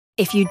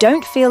If you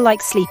don't feel like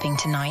sleeping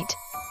tonight,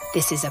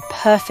 this is a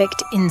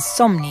perfect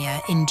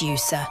insomnia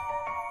inducer.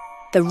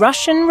 The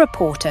Russian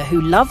reporter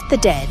who loved the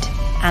dead,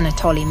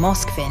 Anatoly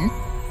Moskvin,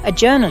 a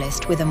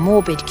journalist with a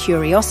morbid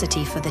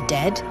curiosity for the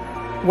dead,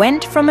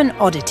 went from an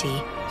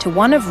oddity to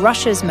one of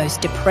Russia's most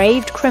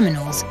depraved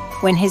criminals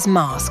when his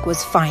mask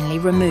was finally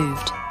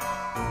removed.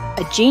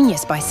 A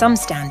genius by some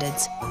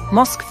standards,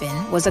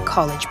 Moskvin was a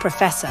college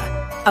professor,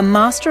 a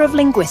master of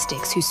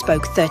linguistics who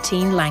spoke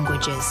 13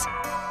 languages.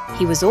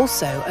 He was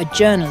also a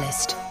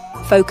journalist,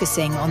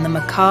 focusing on the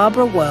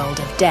macabre world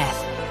of death,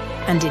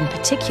 and in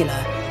particular,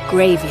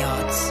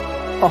 graveyards,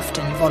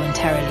 often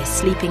voluntarily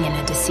sleeping in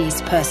a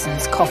deceased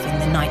person's coffin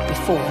the night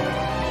before.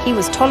 He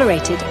was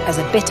tolerated as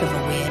a bit of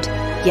a weird,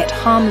 yet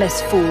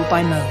harmless fool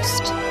by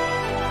most.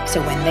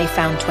 So when they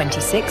found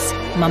 26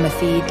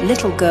 mummified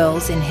little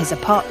girls in his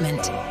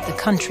apartment, the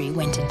country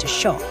went into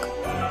shock.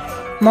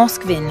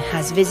 Moskvin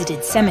has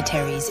visited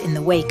cemeteries in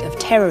the wake of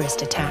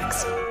terrorist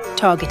attacks,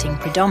 targeting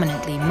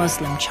predominantly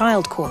Muslim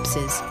child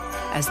corpses,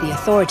 as the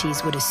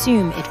authorities would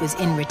assume it was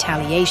in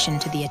retaliation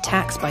to the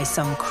attacks by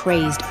some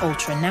crazed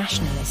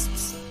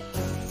ultra-nationalists.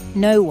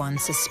 No one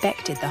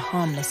suspected the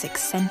harmless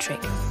eccentric.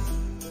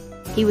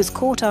 He was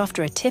caught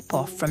after a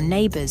tip-off from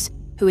neighbors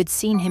who had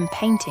seen him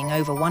painting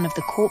over one of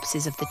the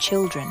corpses of the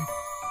children.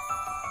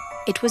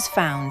 It was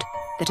found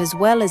that as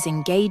well as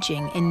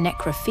engaging in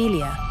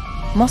necrophilia,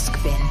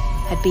 Moskvin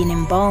had been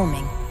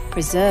embalming,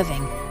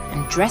 preserving,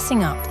 and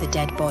dressing up the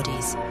dead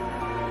bodies.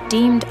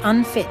 Deemed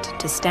unfit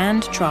to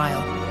stand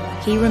trial,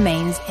 he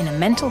remains in a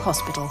mental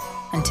hospital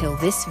until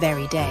this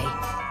very day.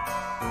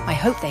 I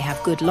hope they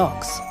have good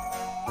locks.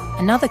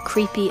 Another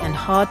creepy and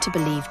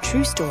hard-to-believe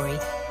true story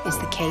is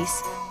the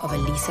case of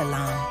Elisa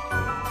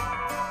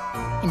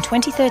Lam. In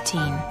 2013,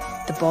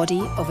 the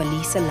body of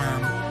Elisa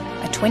Lam,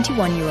 a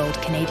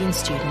 21-year-old Canadian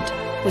student,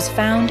 was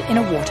found in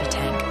a water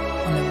tank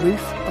on the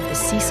roof of the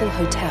Cecil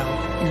Hotel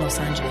in Los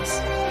Angeles.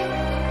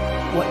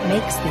 What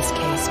makes this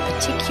case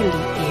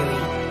particularly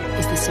eerie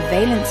is the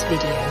surveillance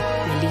video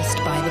released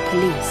by the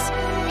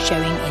police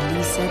showing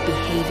Elisa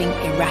behaving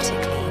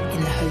erratically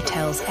in the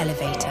hotel's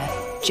elevator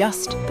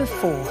just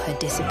before her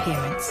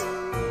disappearance.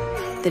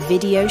 The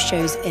video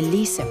shows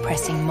Elisa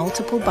pressing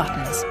multiple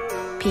buttons,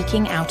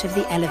 peeking out of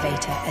the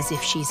elevator as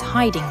if she's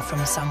hiding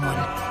from someone,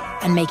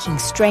 and making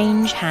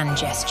strange hand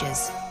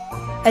gestures.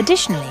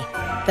 Additionally,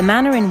 the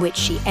manner in which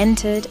she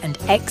entered and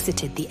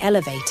exited the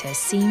elevator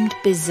seemed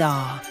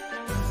bizarre.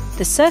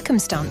 The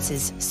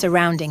circumstances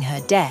surrounding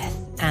her death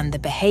and the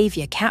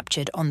behavior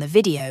captured on the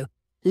video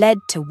led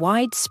to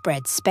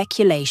widespread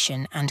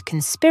speculation and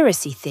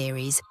conspiracy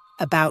theories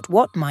about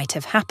what might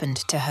have happened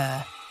to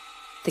her.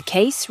 The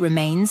case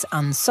remains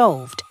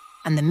unsolved,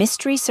 and the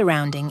mystery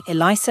surrounding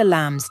Elisa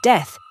Lam's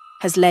death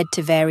has led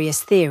to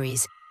various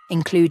theories,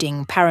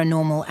 including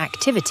paranormal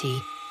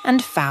activity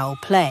and foul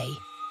play.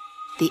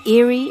 The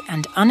eerie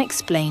and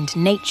unexplained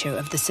nature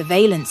of the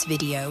surveillance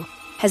video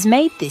has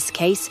made this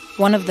case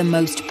one of the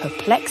most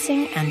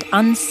perplexing and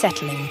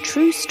unsettling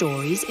true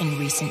stories in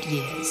recent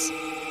years.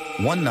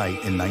 One night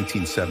in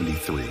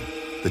 1973,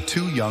 the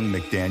two young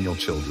McDaniel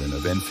children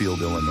of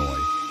Enfield, Illinois,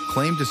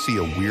 claimed to see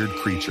a weird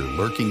creature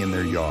lurking in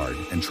their yard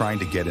and trying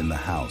to get in the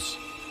house.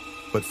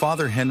 But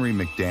Father Henry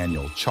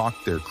McDaniel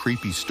chalked their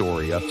creepy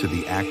story up to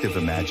the active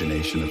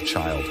imagination of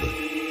childhood.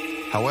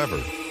 However,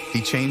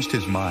 he changed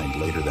his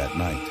mind later that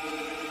night.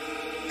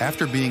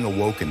 After being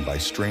awoken by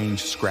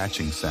strange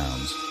scratching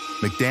sounds,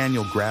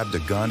 McDaniel grabbed a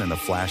gun and a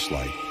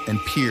flashlight and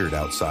peered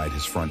outside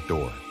his front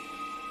door.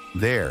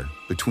 There,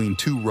 between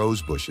two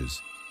rose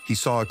bushes, he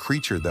saw a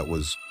creature that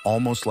was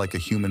almost like a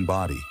human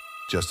body,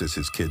 just as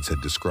his kids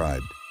had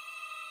described.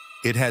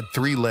 It had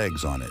 3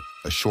 legs on it,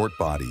 a short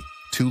body,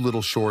 2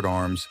 little short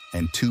arms,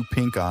 and 2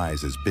 pink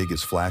eyes as big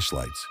as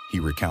flashlights,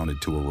 he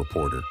recounted to a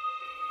reporter.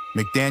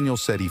 McDaniel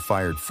said he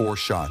fired 4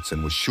 shots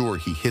and was sure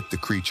he hit the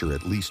creature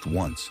at least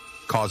once,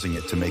 causing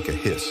it to make a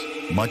hiss,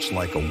 much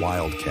like a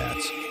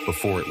wildcat's,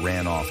 before it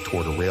ran off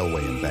toward a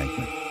railway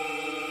embankment.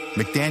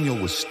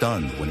 McDaniel was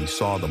stunned when he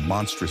saw the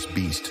monstrous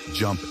beast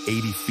jump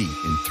 80 feet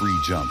in 3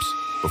 jumps,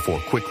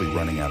 before quickly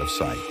running out of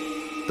sight.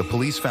 The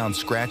police found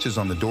scratches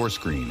on the door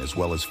screen as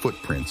well as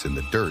footprints in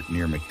the dirt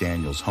near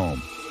McDaniel's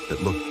home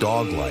that looked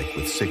dog-like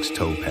with 6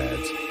 toe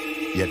pads,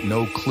 yet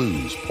no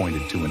clues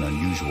pointed to an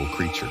unusual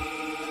creature.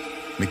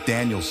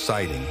 McDaniel's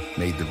sighting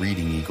made the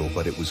reading eagle,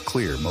 but it was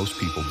clear most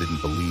people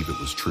didn't believe it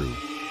was true.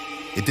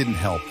 It didn't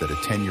help that a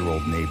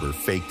 10-year-old neighbor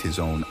faked his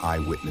own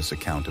eyewitness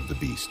account of the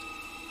beast,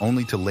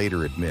 only to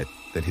later admit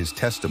that his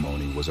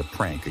testimony was a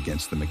prank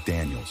against the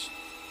McDaniels.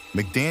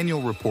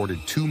 McDaniel reported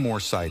 2 more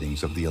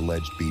sightings of the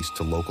alleged beast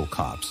to local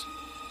cops,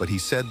 but he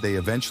said they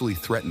eventually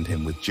threatened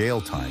him with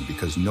jail time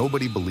because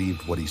nobody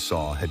believed what he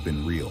saw had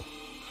been real.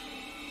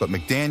 But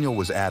McDaniel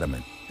was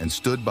adamant and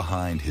stood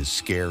behind his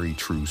scary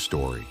true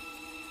story.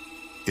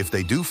 If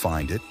they do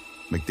find it,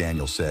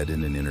 McDaniel said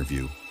in an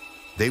interview,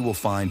 they will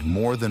find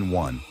more than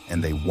one,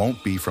 and they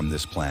won't be from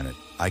this planet,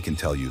 I can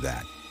tell you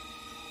that.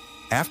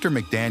 After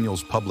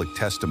McDaniel's public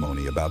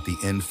testimony about the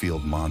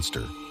Enfield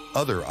monster,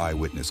 other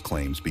eyewitness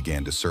claims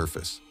began to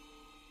surface.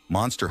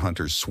 Monster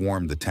hunters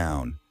swarmed the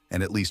town,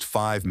 and at least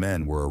 5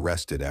 men were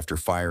arrested after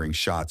firing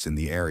shots in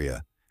the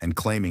area and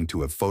claiming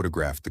to have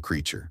photographed the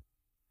creature.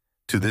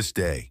 To this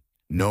day,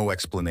 no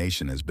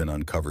explanation has been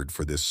uncovered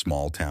for this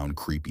small-town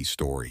creepy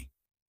story.